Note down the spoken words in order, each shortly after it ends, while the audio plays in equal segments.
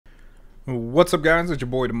What's up, guys? It's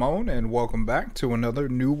your boy Damone, and welcome back to another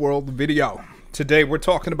New World video. Today we're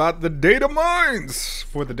talking about the data mines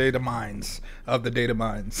for the data mines of the data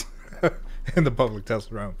mines in the public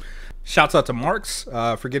test realm. Shouts out to Marks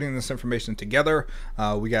for getting this information together.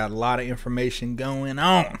 We got a lot of information going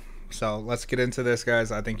on. So let's get into this,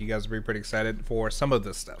 guys. I think you guys will be pretty excited for some of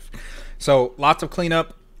this stuff. So lots of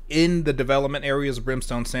cleanup in the development areas of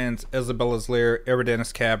Brimstone Sands, Isabella's Lair,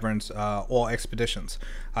 Eridanus Caverns, all expeditions.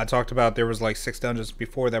 I talked about there was like 6 dungeons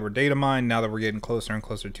before that were data mined. Now that we're getting closer and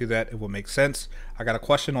closer to that, it will make sense. I got a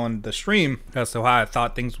question on the stream as to how I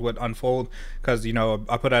thought things would unfold, because, you know,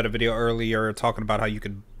 I put out a video earlier talking about how you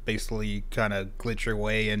could basically kind of glitch your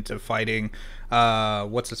way into fighting,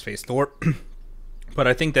 what's-his-face, Thorpe. But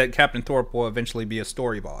I think that Captain Thorpe will eventually be a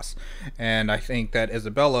story boss. And I think that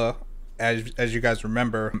Isabella, as you guys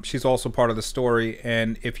remember, she's also part of the story,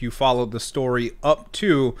 and if you follow the story up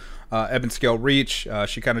to Ebonscale Reach,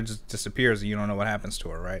 she kind of just disappears and you don't know what happens to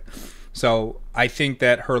her, right? So I think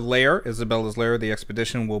that her lair, Isabella's lair, the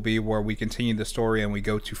expedition, will be where we continue the story and we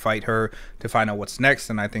go to fight her to find out what's next,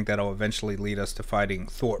 and I think that'll eventually lead us to fighting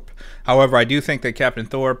Thorpe. However, I do think that Captain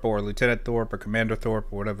Thorpe or Lieutenant Thorpe or Commander Thorpe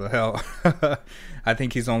or whatever the hell, I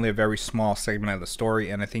think he's only a very small segment of the story,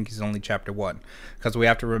 and I think he's only chapter 1, because we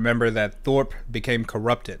have to remember that Thorpe became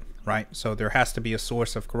corrupted, right? So there has to be a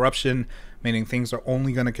source of corruption, meaning things are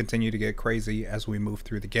only going to continue to get crazy as we move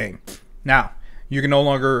through the game. Now, you can no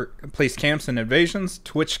longer place camps and invasions.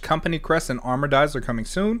 Twitch company crests and armor dies are coming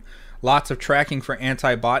soon. Lots of tracking for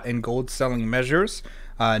anti-bot and gold selling measures.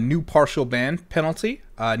 New partial ban penalty.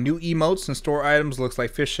 New emotes and store items looks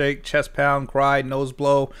like fish shake, chest pound, cry, nose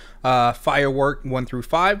blow, firework 1 through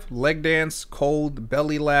 5, leg dance, cold,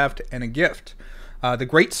 belly laughed, and a gift. The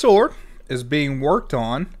great sword is being worked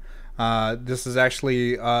on. This is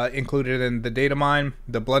actually included in the data mine.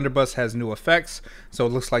 The blunderbuss has new effects, so it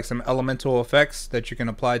looks like some elemental effects that you can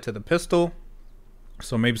apply to the pistol.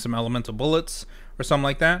 So maybe some elemental bullets or something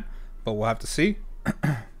like that, but we'll have to see.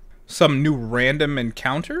 Some new random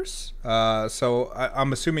encounters. So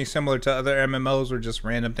I'm assuming similar to other MMOs where just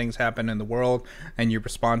random things happen in the world and you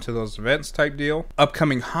respond to those events type deal.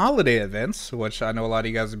 Upcoming holiday events, which I know a lot of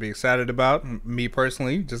you guys would be excited about. Me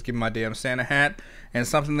personally, just give my damn Santa hat. And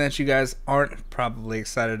something that you guys aren't probably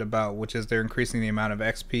excited about, which is they're increasing the amount of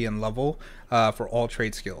XP and level for all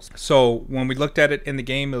trade skills. So when we looked at it in the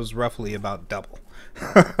game, it was roughly about double.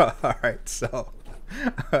 Alright, so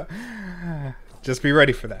just be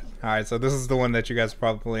ready for that. Alright, so this is the one that you guys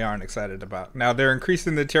probably aren't excited about. Now, they're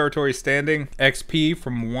increasing the territory standing XP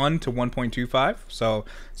from 1 to 1.25. So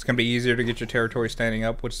it's going to be easier to get your territory standing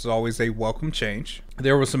up, which is always a welcome change.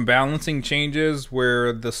 There were some balancing changes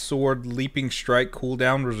where the sword leaping strike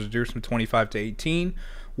cooldown was reduced from 25 to 18.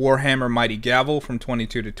 Warhammer Mighty Gavel from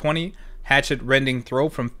 22 to 20. Hatchet rending throw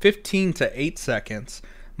from 15 to 8 seconds.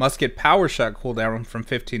 Musket power shot cooldown from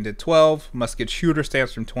 15 to 12. Musket shooter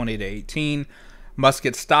stance from 20 to 18.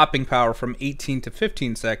 Musket stopping power from 18 to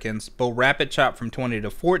 15 seconds. Bow rapid chop from 20 to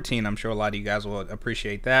 14. I'm sure a lot of you guys will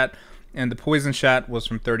appreciate that. And the poison shot was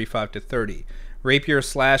from 35 to 30. Rapier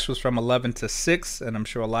slash was from 11 to 6, and I'm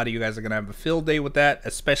sure a lot of you guys are going to have a field day with that,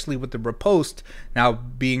 especially with the riposte now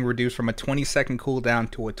being reduced from a 20-second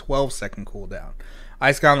cooldown to a 12-second cooldown.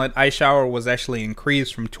 Ice Gauntlet Ice Shower was actually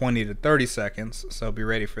increased from 20 to 30 seconds, so be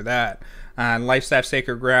ready for that. And Lifestaff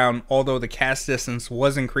Sacred Ground, although the cast distance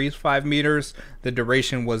was increased 5 meters, the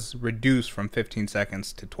duration was reduced from 15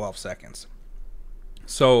 seconds to 12 seconds.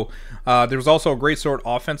 So there was also a greatsword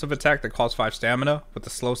offensive attack that cost 5 stamina with the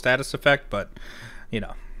slow status effect, but you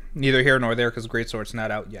know, neither here nor there because greatsword's not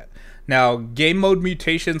out yet. Now, game mode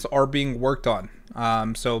mutations are being worked on.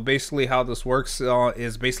 So basically how this works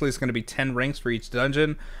is basically it's going to be 10 ranks for each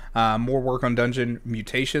dungeon. More work on dungeon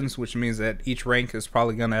mutations, which means that each rank is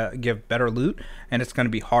probably going to give better loot and it's going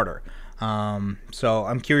to be harder. So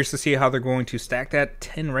I'm curious to see how they're going to stack that.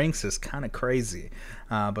 10 ranks is kind of crazy.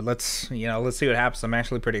 But let's see what happens. I'm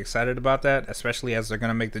actually pretty excited about that, especially as they're going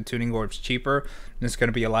to make the tuning orbs cheaper. And it's going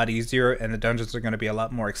to be a lot easier and the dungeons are going to be a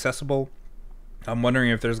lot more accessible. I'm wondering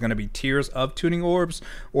if there's going to be tiers of tuning orbs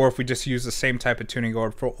or if we just use the same type of tuning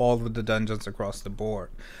orb for all of the dungeons across the board.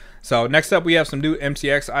 So next up we have some new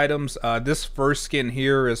MTX items. This first skin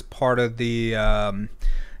here is part of the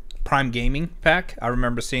Prime Gaming pack. I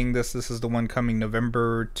remember seeing this. This is the one coming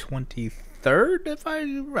November 23rd. If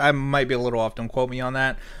I might be a little off, don't quote me on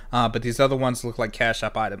that. But these other ones look like cash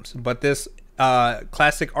shop items. But this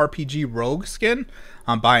classic RPG rogue skin,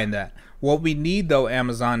 I'm buying that. What we need though,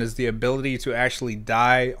 Amazon, is the ability to actually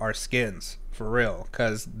dye our skins for real,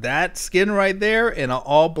 because that skin right there in an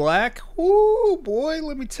all black, whoo boy,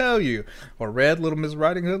 let me tell you, or red, Little Miss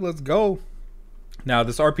Riding Hood, let's go. Now,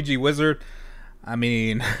 this RPG wizard, I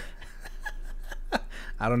mean,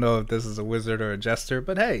 I don't know if this is a wizard or a jester,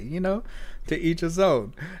 but hey, you know, to each his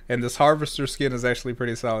own. And this harvester skin is actually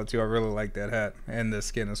pretty solid too. I really like that hat and this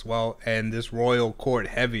skin as well. And this royal court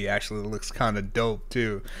heavy actually looks kind of dope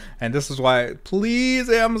too. And this is why, please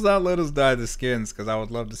Amazon, let us dye the skins, because I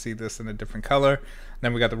would love to see this in a different color.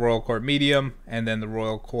 Then we got the royal court medium, and then the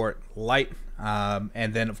royal court light.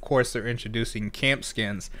 And then of course they're introducing camp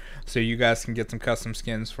skins, so you guys can get some custom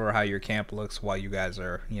skins for how your camp looks while you guys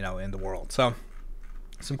are, you know, in the world. So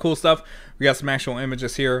some cool stuff. We got some actual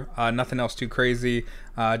images here, nothing else too crazy,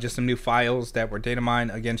 just some new files that were data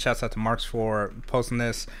mined. Again, shouts out to Marks for posting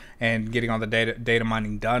this and getting all the data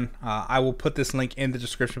mining done. I will put this link in the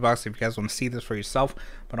description box if you guys want to see this for yourself,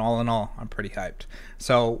 but all in all, I'm pretty hyped.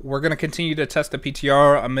 So we're going to continue to test the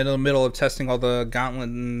PTR. I'm in the middle of testing all the gauntlet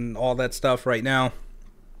and all that stuff right now,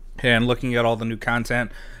 and looking at all the new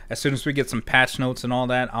content. As soon as we get some patch notes and all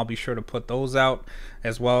that, I'll be sure to put those out,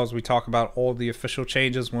 as well as we talk about all the official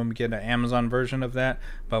changes when we get an Amazon version of that,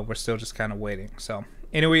 but we're still just kind of waiting. So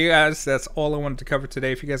anyway, guys, that's all I wanted to cover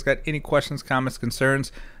today. If you guys got any questions, comments,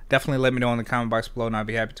 concerns, definitely let me know in the comment box below, and I'll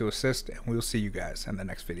be happy to assist, and we'll see you guys in the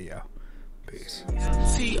next video. Peace.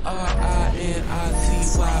 T-R-I-N-I-T-Y,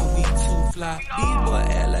 we too fly. These boys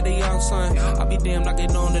act like they young son. I be damned like they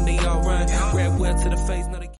know that they all run. Red well to the face,